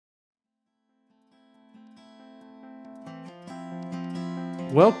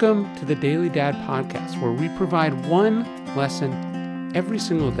Welcome to the Daily Dad Podcast, where we provide one lesson every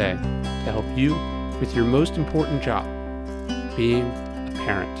single day to help you with your most important job, being a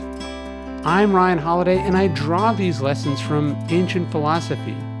parent. I'm Ryan Holiday, and I draw these lessons from ancient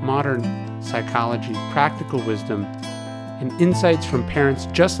philosophy, modern psychology, practical wisdom, and insights from parents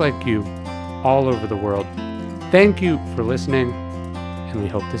just like you all over the world. Thank you for listening, and we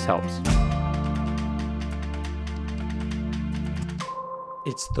hope this helps.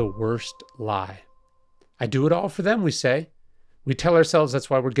 It's the worst lie. I do it all for them, we say. We tell ourselves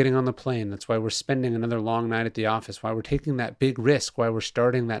that's why we're getting on the plane. That's why we're spending another long night at the office, why we're taking that big risk, why we're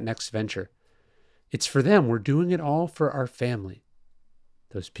starting that next venture. It's for them. We're doing it all for our family,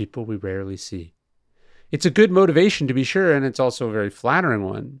 those people we rarely see. It's a good motivation, to be sure, and it's also a very flattering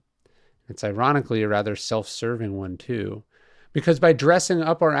one. It's ironically a rather self-serving one, too, because by dressing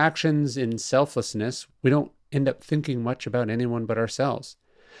up our actions in selflessness, we don't end up thinking much about anyone but ourselves.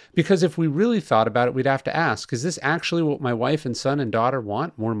 Because if we really thought about it, we'd have to ask, is this actually what my wife and son and daughter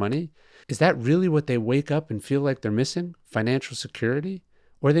want? More money? Is that really what they wake up and feel like they're missing? Financial security?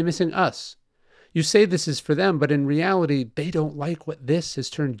 Or are they missing us? You say this is for them, but in reality, they don't like what this has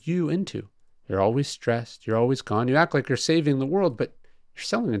turned you into. You're always stressed. You're always gone. You act like you're saving the world, but you're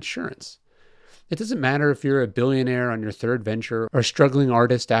selling insurance. It doesn't matter if you're a billionaire on your third venture or a struggling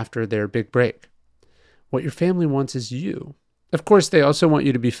artist after their big break. What your family wants is you. Of course, they also want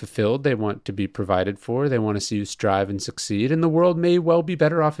you to be fulfilled. They want to be provided for. They want to see you strive and succeed. And the world may well be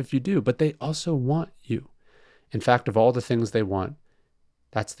better off if you do, but they also want you. In fact, of all the things they want,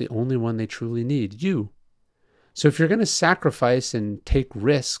 that's the only one they truly need, you. So if you're going to sacrifice and take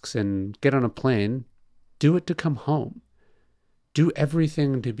risks and get on a plane, do it to come home. Do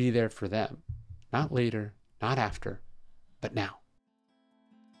everything to be there for them. Not later, not after, but now.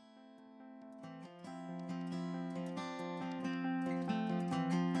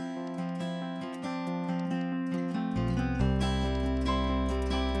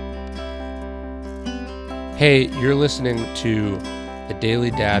 Hey, you're listening to the Daily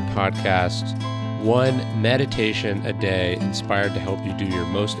Dad Podcast, one meditation a day inspired to help you do your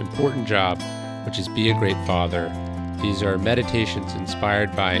most important job, which is be a great father. These are meditations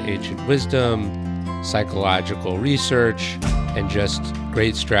inspired by ancient wisdom, psychological research, and just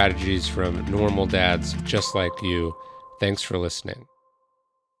great strategies from normal dads just like you. Thanks for listening.